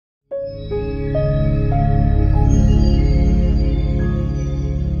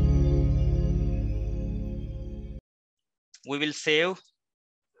will save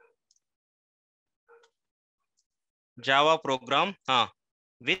Java program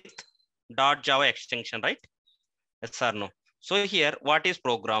with .java extension, right? Yes or no? So here, what is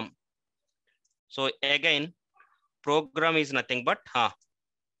program? So again, program is nothing but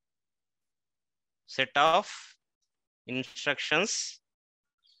set of instructions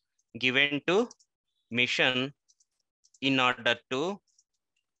given to mission in order to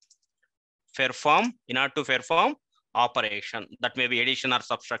perform operation. That may be addition or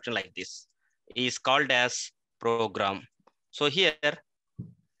subtraction, like this is called as program. So here,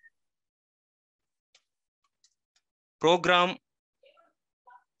 program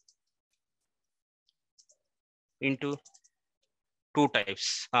into two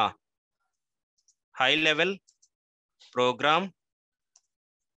types, high level program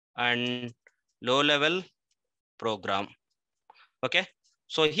and low level program. Okay,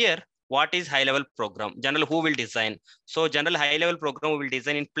 so here, what is high level program? General, who will design? So general high level program will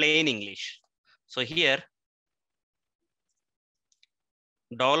design in plain English. So here,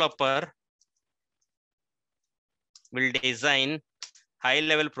 developer will design high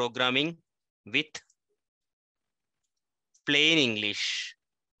level programming with plain English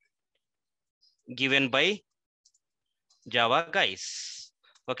given by Java guys.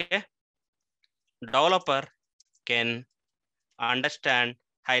 Okay, developer can understand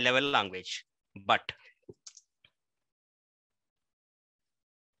high level language, but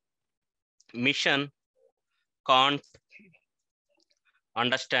mission can't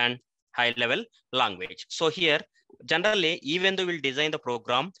understand high level language. So here, generally, even though we'll design the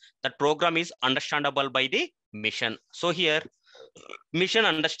program, that program is understandable by the mission. So here, mission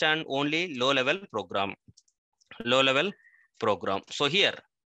understand only low level program. So here,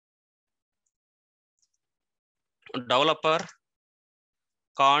 developer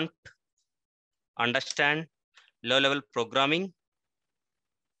can't understand low level programming.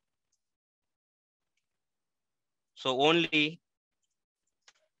 So only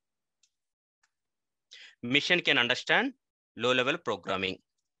mission can understand low level programming.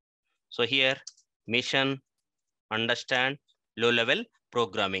 So here, mission understand low level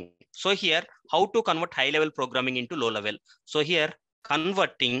programming. So here, how to convert high level programming into low level? So here,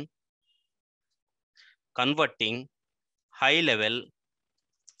 converting high level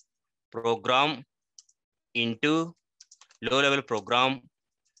program into low level program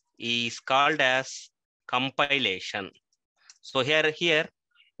is called as compilation. So here,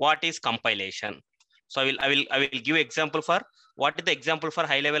 what is compilation? So I will give example for what is the example for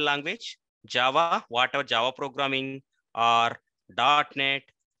high level language? Java, whatever Java programming, or .NET,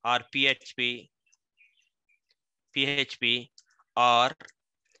 or PHP are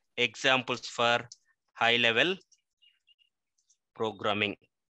examples for high level programming.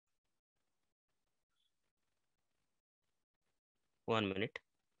 1 minute.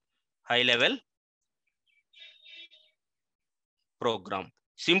 High level program.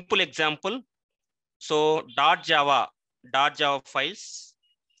 Simple example. So .java files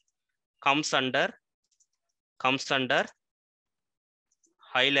comes under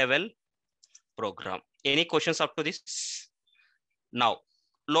high level program. Any questions up to this? Now,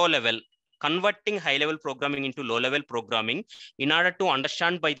 low level, converting high level programming into low level programming in order to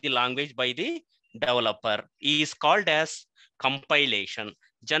understand by the language by the developer is called as compilation.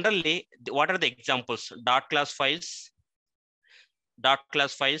 Generally, what are the examples? .class files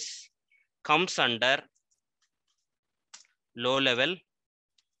comes under low level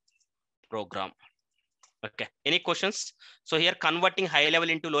program. Okay, any questions? So here, converting high level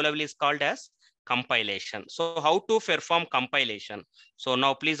into low level is called as compilation. So how to perform compilation? So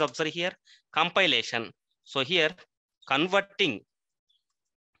now please observe here, compilation. So here, converting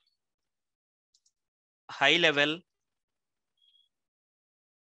high level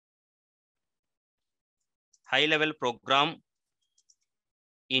program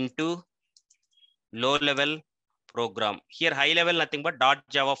into low level program. Here, high level nothing but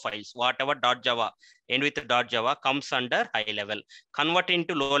 .java files, whatever .java end with .java comes under high level. Convert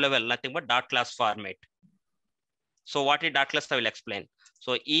into low level nothing but .class format. So what is .class? I will explain.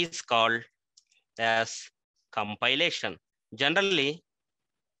 So is called as compilation. Generally,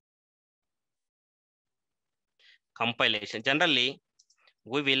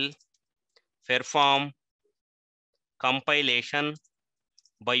 we will perform compilation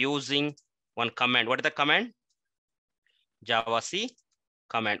by using one command. What is the command? Java C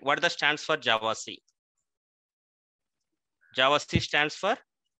command. What is the stands for Java C? Java C stands for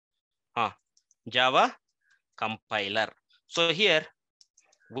Java compiler. So here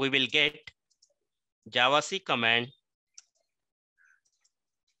we will get Java C command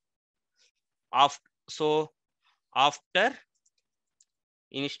after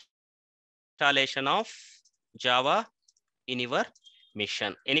installation of Java in your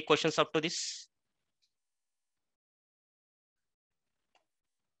mission. Any questions up to this?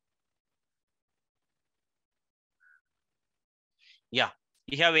 Yeah,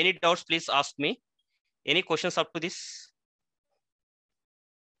 if you have any doubts, please ask me. Any questions up to this?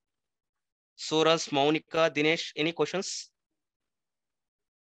 Suraj, Maunika, Dinesh, any questions?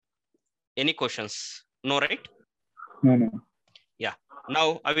 Any questions? No, right? No. Yeah.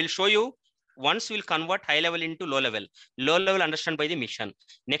 Now I will show you. Once we'll convert high level into low level. Low level understand by the mission.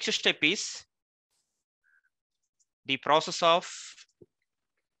 Next step is the process of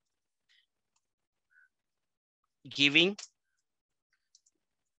giving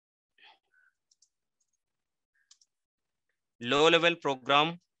low level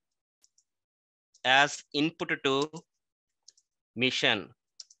program as input to mission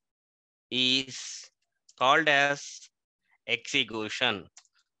is called as execution.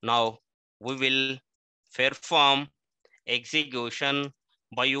 Now we will perform execution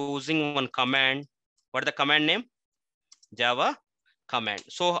by using one command. What is the command name? Java command.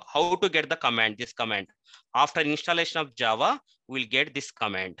 So how to get the command? This command. After installation of Java, we'll get this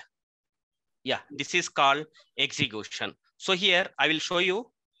command. Yeah, this is called execution. So here I will show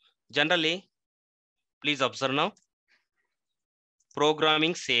you generally. Please observe now.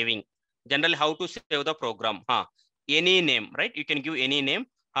 Programming saving. Generally, how to save the program? Any name, right? You can give any name.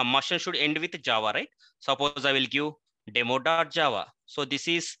 Machine should end with Java, right? Suppose I will give demo.java. So this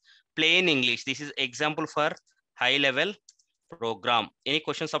is plain English. This is example for high level program. Any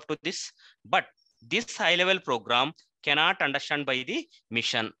questions up to this? But this high level program cannot understand by the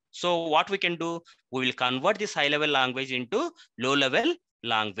mission. So what we can do, we will convert this high level language into low level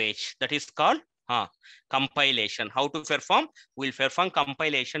language. That is called compilation. How to perform? We'll perform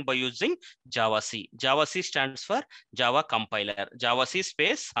compilation by using Java C. Java C stands for Java compiler. Java C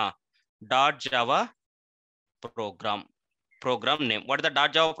space .java program name. What is the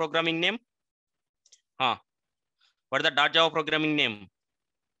 .java programming name? What is the .java programming name?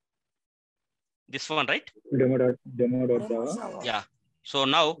 This one, right? Demo.java. Yeah. So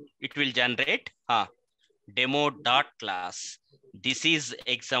now it will generate demo.class. This is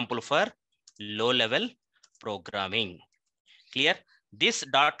example for low level programming. Clear? This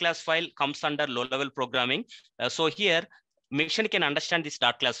 .class file comes under low level programming. So here mission can understand this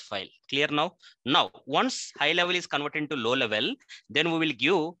 .class file. Clear now? Now, once high level is converted into low level, then we will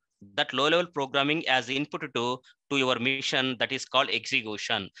give that low level programming as input to your mission, that is called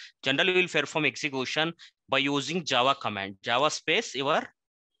execution. Generally, we will perform execution by using Java command. Java space your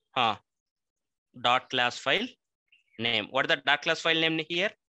 .class file name. What is the .class file name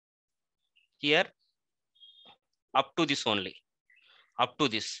here? Here, up to this only. Up to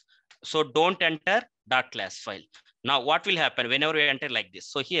this. So don't enter .class file. Now what will happen whenever we enter like this?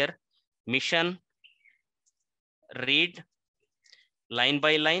 So here mission read line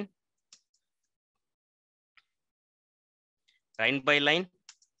by line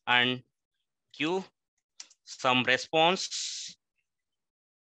and give some response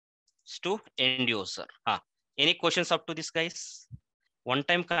to end user. Any questions up to this, guys? One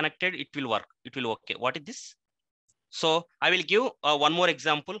time connected, it will work. It will okay. What is this? So I will give one more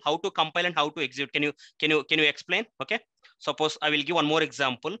example how to compile and how to execute. Can you explain? Okay. Suppose I will give one more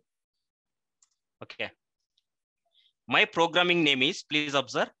example. Okay. My programming name is, please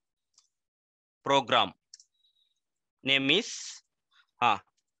observe, program name is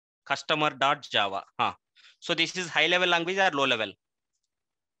customer.java. So this is high level language or low level?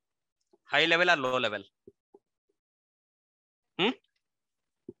 High level or low level?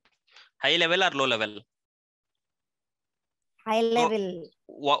 High level or low level? High level.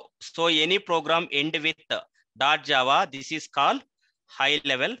 So any program end with .java, this is called high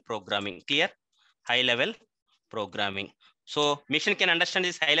level programming. Clear? High level programming. So mission can understand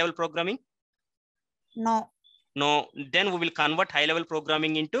this high level programming? No. No. Then we will convert high level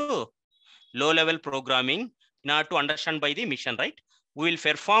programming into low level programming in order to understand by the mission, right? We will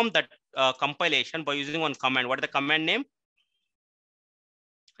perform that compilation by using one command. What is the command name?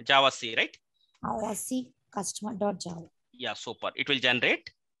 Java C, right? Java C customer.java. Yeah, super. It will generate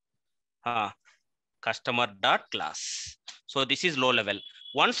customer.class. So this is low level.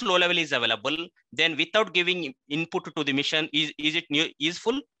 Once low level is available, then without giving input to the mission, is it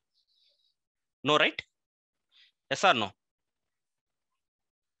useful? No, right? Yes or no?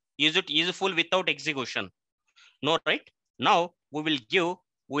 Is it useful without execution? No, right? Now we will give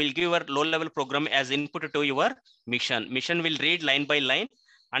our low level program as input to your mission. Mission will read line by line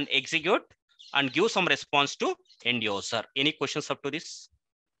and execute and give some response to end user. Any questions up to this?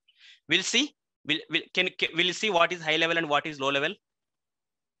 We'll see. We'll see what is high level and what is low level.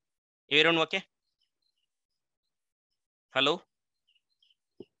 Everyone okay? Hello?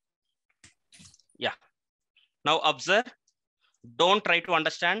 Yeah. Now observe, don't try to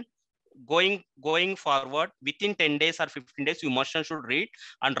understand. Going forward, within 10 days or 15 days, you must and should read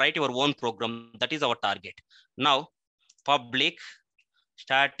and write your own program. That is our target. Now, public,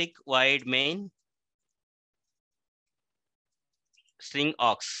 static, void main, string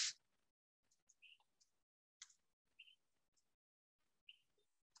aux.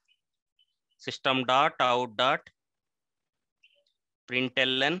 System dot out dot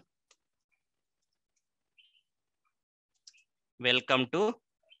println welcome to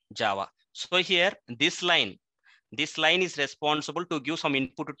Java. So here this line is responsible to give some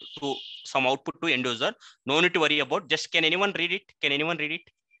input to some output to end user. No need to worry about. Just can anyone read it? Can anyone read it?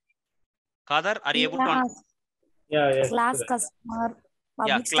 Kadar, are you able to? Yeah, yes. Class customer.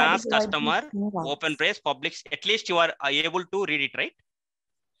 Yeah, Public class static void customer, main. open brace, public. At least you are able to read it, right?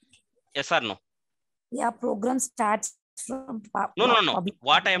 Yes or no? Yeah, program starts from No. public.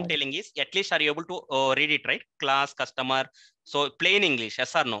 What I am telling is, at least are you able to read it, right? Class, customer. So plain English,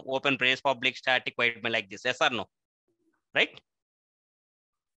 yes or no? Open brace, public, static, void main, like this, yes or no? Right?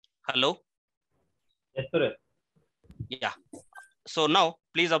 Hello? Yes, sir. Yeah. So now,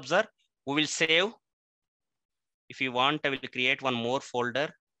 please observe, we will save. If you want, I will create one more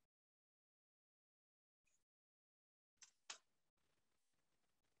folder.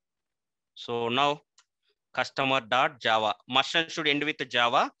 So now, customer.java. Must and should end with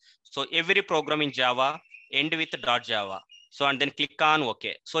Java. So every program in Java end with .java. So and then click on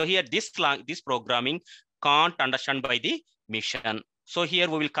OK. So here this programming can't understand by the mission. So here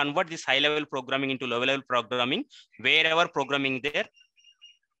we will convert this high-level programming into low-level programming. Wherever programming there,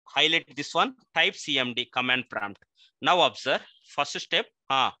 highlight this one, type CMD, command prompt. Now observe, first step.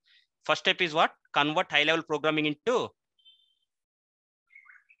 First step is what? Convert high-level programming into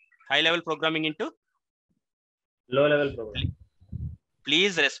Low level program.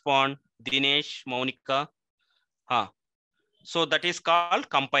 Please respond, Dinesh, Monica. So that is called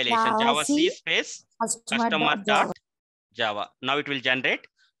compilation. Java C space customer.java. Now it will generate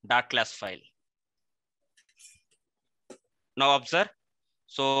 .class file. Now observe.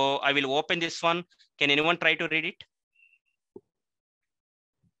 So I will open this one. Can anyone try to read it?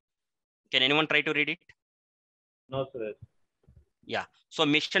 Can anyone try to read it? No, sir. Yeah. So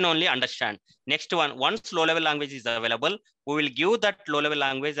mission only understand. Next one, once low level language is available, we will give that low level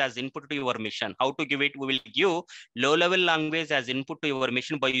language as input to your mission. How to give it? We will give low level language as input to your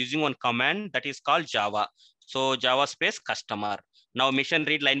mission by using one command that is called Java. So Java space customer. Now mission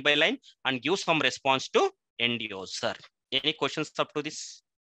read line by line and give some response to end user. Any questions up to this?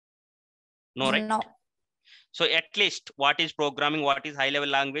 No, right? No. So at least what is programming, what is high level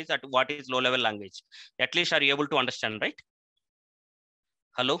language, and what is low level language? At least are you able to understand, right?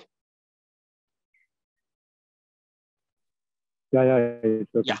 Hello? Yeah,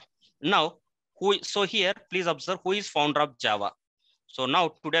 it's okay. Yeah. Now, so here, please observe who is founder of Java. So now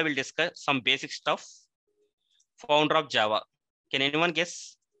today we'll discuss some basic stuff. Founder of Java. Can anyone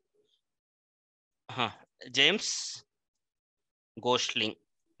guess? James Gosling.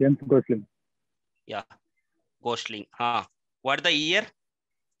 James Gosling. Yeah, Gosling. What the year?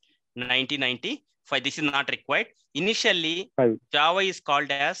 1995. This is not required. Initially, 5. Java is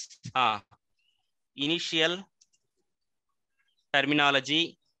called as initial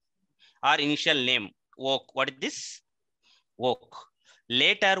terminology or initial name. Oak. What is this? Oak.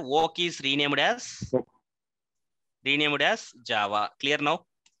 Later, Oak is renamed as Java. Clear now?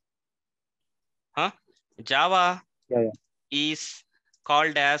 Java is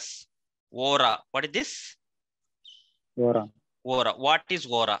called as Vora. What is this? Vora. What is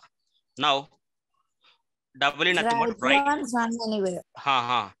Vora? Now, double nothing but right. Run anywhere.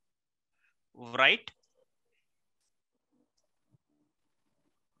 Right.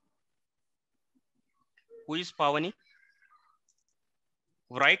 Who is Pavani?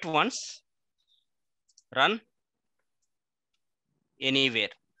 Write once, run anywhere.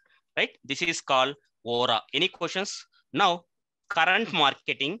 Right? This is called Vora. Any questions? Now, current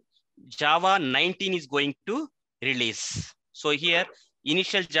marketing, Java 19 is going to release. So here,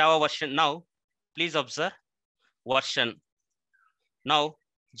 initial Java version. Now, please observe version. Now,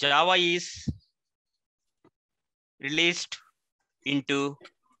 Java is released into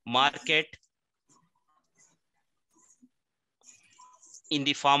market in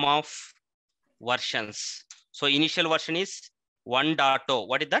the form of versions. So initial version is 1.0.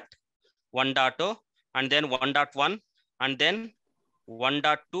 What is that? 1.0 and then 1.1 and then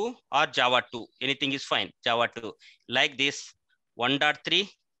 1.2 or Java 2. Anything is fine. Java 2. Like this 1.3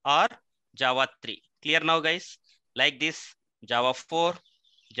 or Java 3. Clear now, guys? Like this Java 4,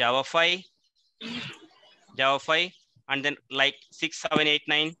 Java 5, Java 5, and then like 6, 7, 8,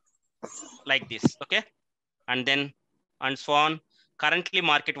 9, like this, okay? And then, and so on. Currently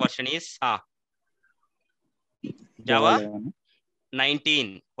market version is Java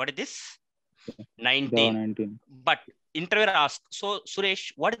 19. What is this? 19. Java 19. But interviewer asks, so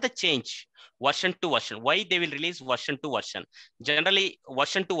Suresh, what is the change version to version? Why they will release version to version? Generally,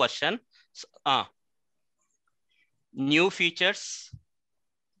 version to version, new features,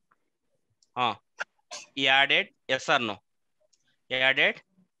 added, yes or no? Added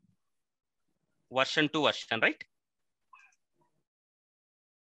version to version, right?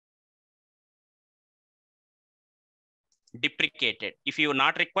 Deprecated. If you are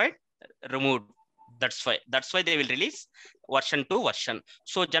not required, removed. That's why they will release version to version.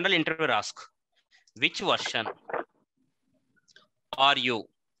 So general interviewer ask, which version are you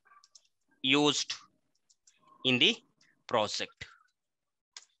used in the project?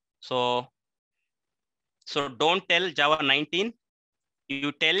 So don't tell Java 19.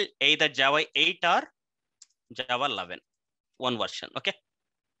 You tell either Java 8 or Java 11. One version, okay?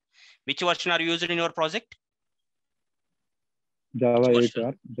 Which version are you used in your project? Java 8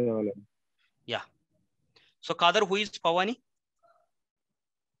 or Java 11. Yeah. So Kader, who is Pawani?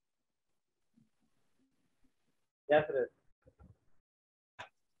 Yes, sir.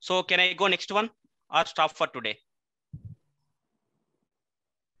 So can I go next one or stop for today?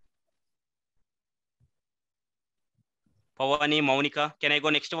 Pawani, Maunika, can I go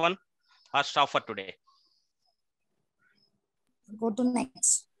next one or stop for today? Go to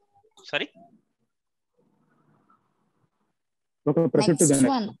next. Sorry? Okay, proceed to the Next next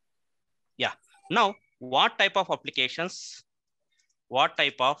one. Yeah. Now, what type of applications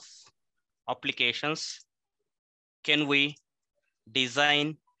can we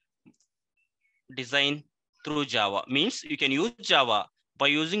design through Java? Means you can use Java. By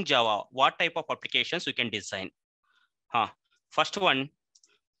using Java, what type of applications we can design? First one,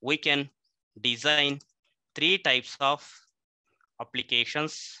 we can design 3 types of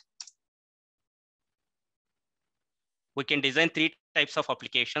applications. We can design 3 types of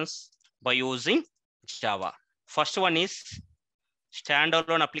applications by using Java. First one is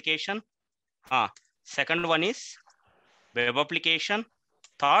standalone application. Second one is web application.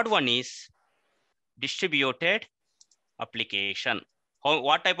 Third one is distributed application.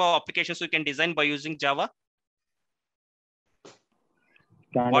 What type of applications we can design by using Java?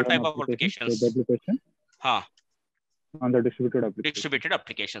 What type of applications? Web application. On the distributed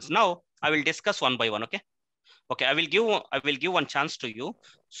applications. Now I will discuss one by one. Okay. I will give one chance to you.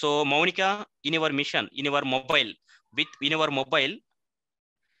 So Maunika, in your mission, in your mobile,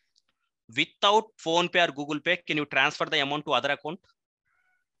 without Phone Pay or Google Pay, can you transfer the amount to other account?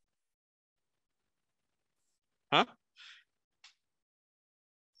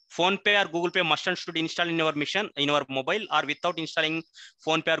 Phone Pay or Google Pay must and should install in your mission, in your mobile, or without installing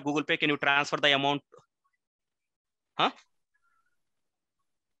Phone Pay or Google Pay, can you transfer the amount?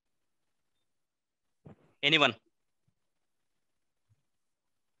 Anyone?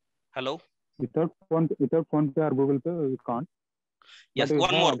 Hello? Without phone Pay or Google Pay, we can't. Yes,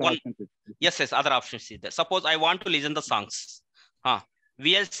 one more. Yes, other options is there. Suppose I want to listen the songs.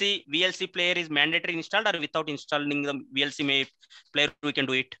 VLC player is mandatory installed, or without installing the VLC player we can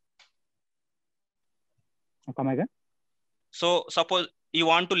do it? Come again? So suppose you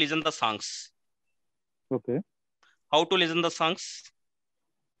want to listen the songs. Okay. How to listen the songs?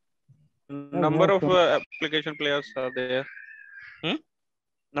 Number of application players are there.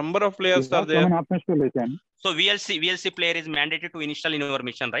 Number of players are there. So VLC player is mandated to install in your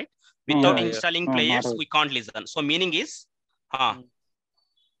mission, right? Without installing players, we can't listen. So meaning is,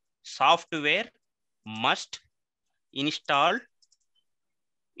 software must install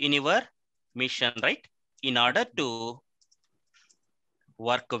in your mission, right? In order to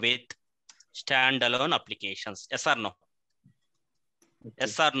work with standalone applications. Yes or no? Okay.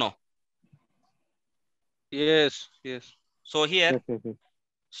 Yes or no? Yes. So here,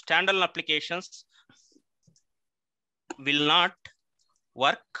 standalone applications will not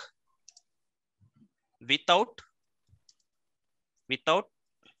work without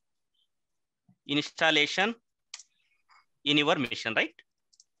installation in your mission, right?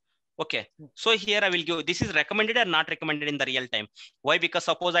 Okay. So here I will give, this is recommended or not recommended in the real time. Why? Because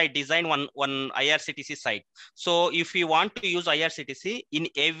suppose I design one IRCTC site. So if you want to use IRCTC in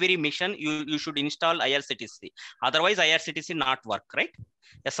every mission, you should install IRCTC. Otherwise IRCTC not work, right?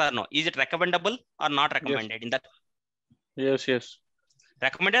 Yes or no? Is it recommendable or not recommended in that? Yes.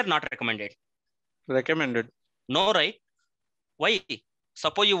 Recommended or not recommended? Recommended. No, right? Why?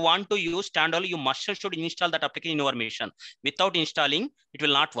 Suppose you want to use standalone, you must and should install that application in your machine. Without installing, it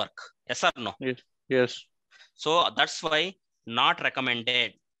will not work. Yes or no? Yes. Yes. So that's why not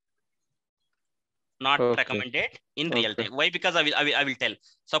recommended. Not recommended in real time. Why? Because I will tell.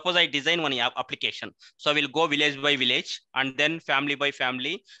 Suppose I design one application. So I will go village by village and then family by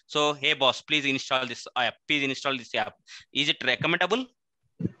family. So, hey boss, please install this app. Please install this app. Is it recommendable?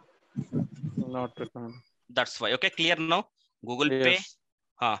 Not recommended. That's why. Okay, clear now? Google Pay,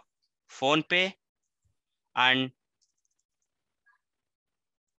 Yes. Phone Pay, and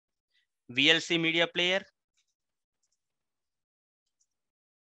VLC media player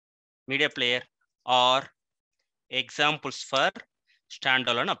or examples for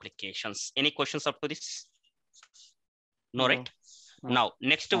standalone applications. Any questions up to this? No, right? No. Now,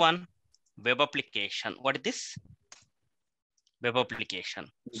 next one, web application. What is this? Web application.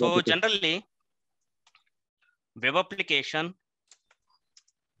 So generally, web application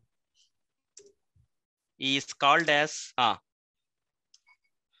is called as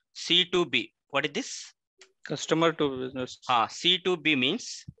C2B. What is this? Customer to business. C2B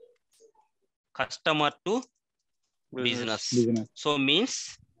means customer to business. So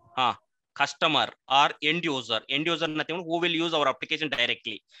means customer or end user. End user nothing who will use our application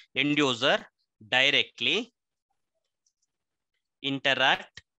directly. End user directly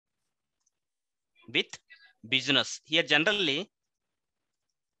interact with business. Here generally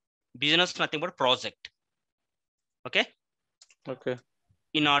business nothing but project. Okay. Okay.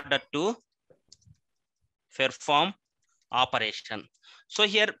 In order to perform operation. So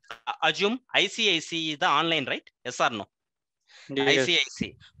here assume ICIC is the online, right? Yes or no? Yes.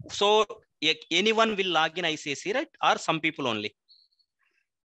 ICIC. So anyone will log in ICIC, right? Or some people only?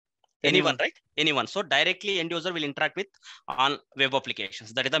 Anyone, right? Anyone. So directly end user will interact with on web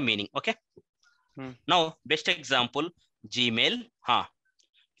applications. That is the meaning. Okay. Now, best example, Gmail,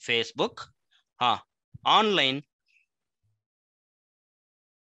 Facebook, online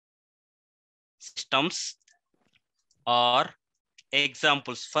systems or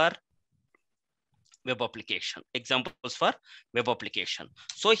examples for web application. Examples for web application.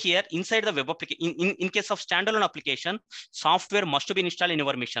 So here inside the web application, in case of standalone application, software must be installed in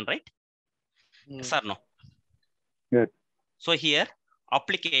your machine, right? Yes or no? Yes. So here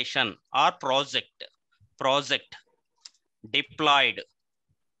application or project deployed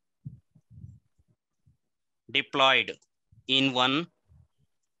in one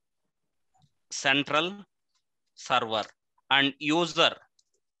central server and user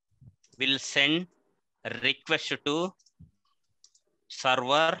will send request to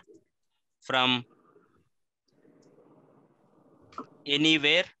server from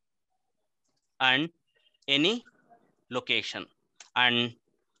anywhere and any location, and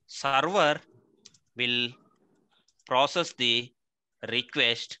server will process the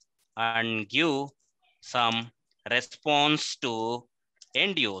request and give some response to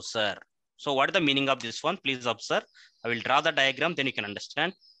end user. So what is the meaning of this one? Please observe. I will draw the diagram, then you can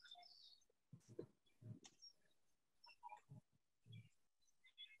understand.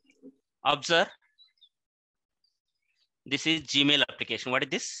 Observe. This is Gmail application. What is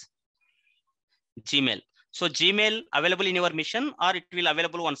this? Gmail. So Gmail available in your machine or it will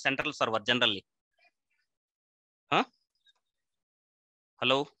available on central server generally?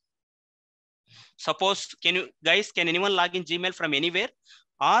 Hello? Suppose, can anyone log in Gmail from anywhere,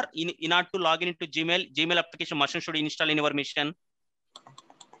 or in order to log in into Gmail application machine should install in your machine?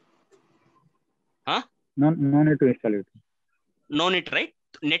 No need to install it. No need, right?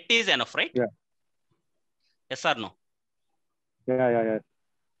 Net is enough, right? Yeah. Yes or no? Yeah.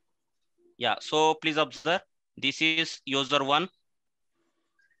 Yeah. So please observe. This is user 1.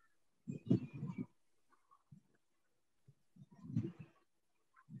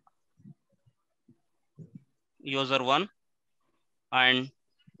 User 1 and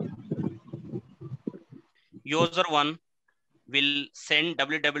user 1 will send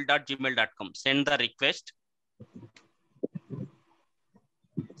www.gmail.com. Send the request.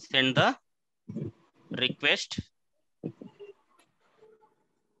 Send the request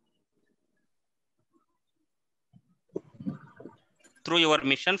through your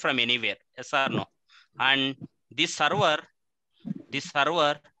machine from anywhere. Yes or no? And this server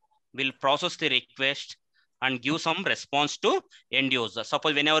will process the request and give some response to end user.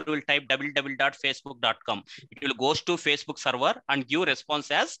 Suppose whenever we will type www.facebook.com, it will goes to Facebook server and give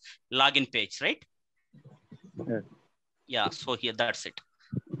response as login page, right? Yes. Yeah, so here that's it.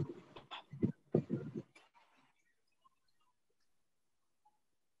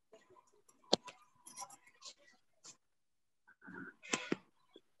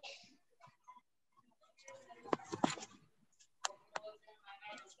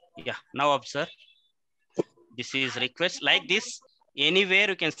 Yeah, now observe. This is request like this. Anywhere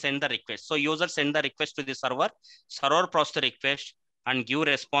you can send the request. So user send the request to the server, server process the request and give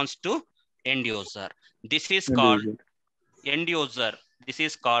response to end user. This is called end user. This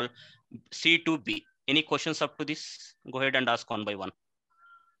is called C2B. Any questions up to this? Go ahead and ask one by one.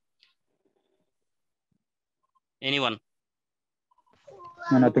 Anyone?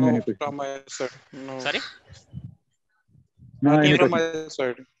 No, nothing. Any question? From my side. No. Sorry? No, Nothing any from question? my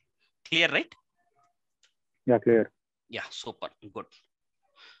side. Clear, right? Yeah, clear. Yeah, super, good.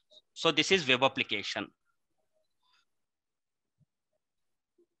 So this is web application.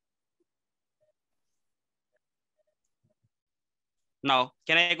 Now,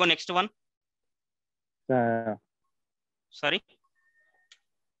 can I go next one? Yeah, Sorry?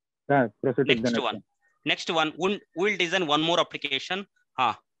 yeah. Proceed to the Next next one. one. Next one, we'll design one more application.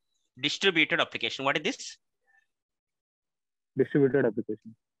 Distributed application. What is this? Distributed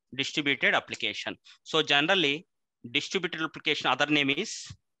application. Distributed application. So generally, distributed application, other name is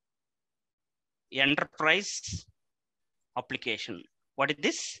enterprise application. What is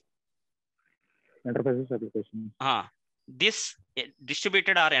this? Enterprise application. This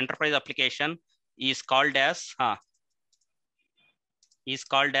distributed or enterprise application is called as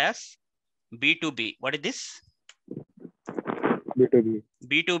B2B. What is this? B2B.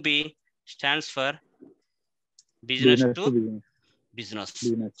 B2B stands for business to business.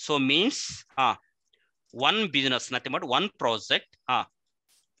 business. So means one business, nothing but one project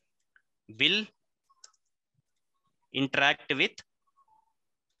will interact with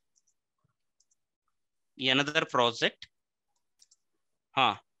another project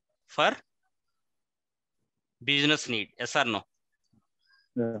for business need. Yes or no?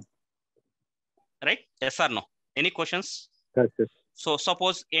 Yeah. Right? Yes or no? Any questions? Yes, yes. So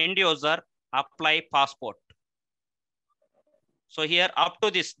suppose end user apply passport. So here up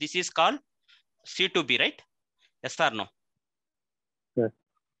to this is called C2B, right? Yes or no? Yes.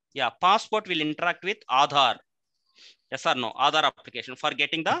 Yeah, passport will interact with Aadhaar. Yes or no? Aadhaar application for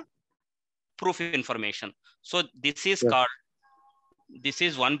getting the proof information. So this is called, this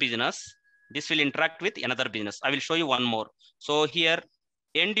is one business. This will interact with another business. I will show you one more. So here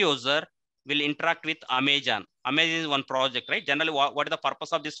end user will interact with Amazon. Amazon is one project, right? Generally, what is the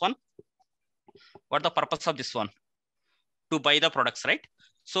purpose of this one? What is the purpose of this one? To buy the products, right?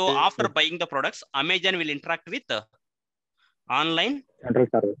 So after buying the products, Amazon will interact with the online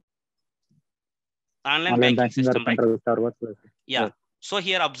service. Online banking system, right? Server. Yeah. So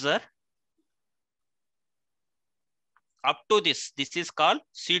here observe. Up to this is called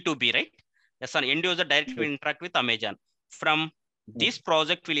C2B, right? Yes, an end user directly will interact with Amazon. From this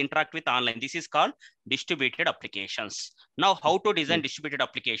project will interact with online. This is called distributed applications. Now, how to design distributed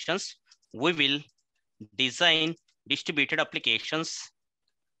applications? We will design distributed applications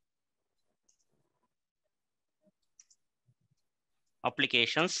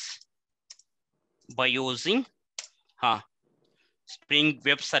by using Spring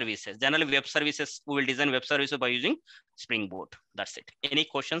Web Services. Generally, web services, we will design web services by using Spring Boot. That's it. Any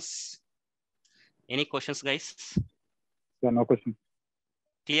questions? Any questions, guys? Yeah, no question.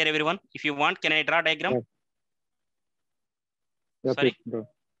 Clear, everyone? If you want, can I draw a diagram? Yeah, Sorry? please draw.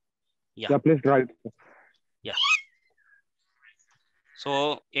 Yeah, please draw it. Yeah.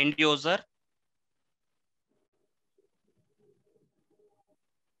 So end user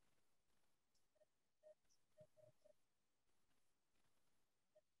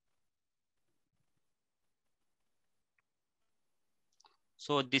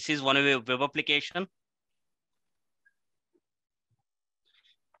so this is one of a web application.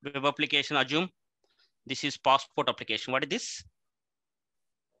 Web application, assume this is passport application. What is this?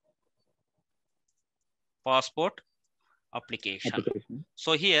 Passport application.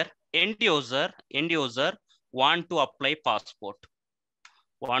 So here end user want to apply passport.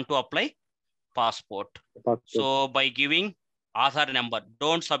 So by giving Aadhaar number,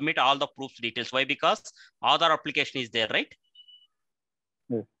 don't submit all the proofs details. Why? Because Aadhaar application is there, right?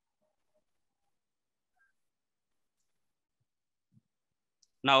 Yes.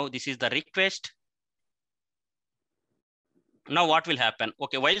 Now this is the request. Now what will happen?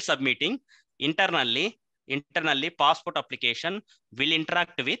 Okay, while submitting, internally passport application will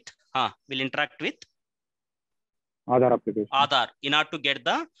interact with Aadhaar application. Aadhaar in order to get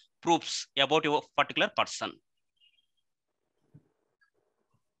the proofs about your particular person.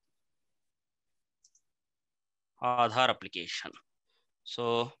 Aadhaar application.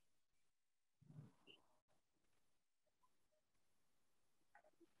 So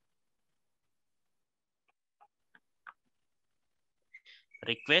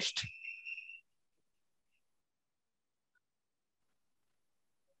request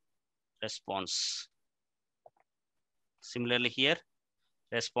response. Similarly here,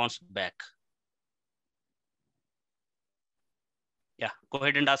 response back. Yeah, go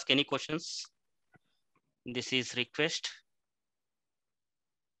ahead and ask any questions. This is request.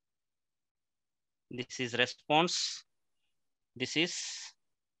 This is response. This is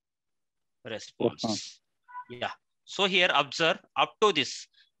response. Yeah. So here observe up to this.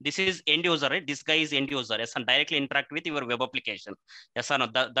 This is end user, right? This guy is end user. Yes, and directly interact with your web application. Yes or no?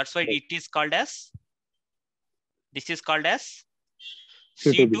 That's why it is called as. This is called as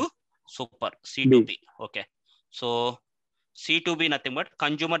C2 super C2B. Okay. So C2B nothing but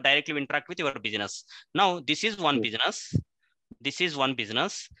consumer directly interact with your business. Now this is one business. This is one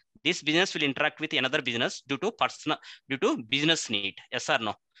business. This business will interact with another business due to business need. Yes or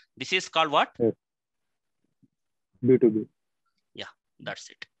no? This is called what? Yes. B2B. Yeah, that's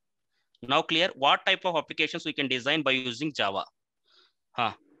it. Now clear what type of applications we can design by using Java.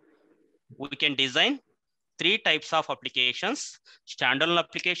 We can design 3 types of applications: standalone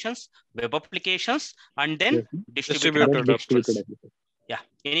applications, web applications, and then distributed applications. Yeah.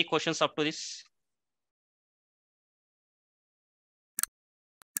 Any questions up to this?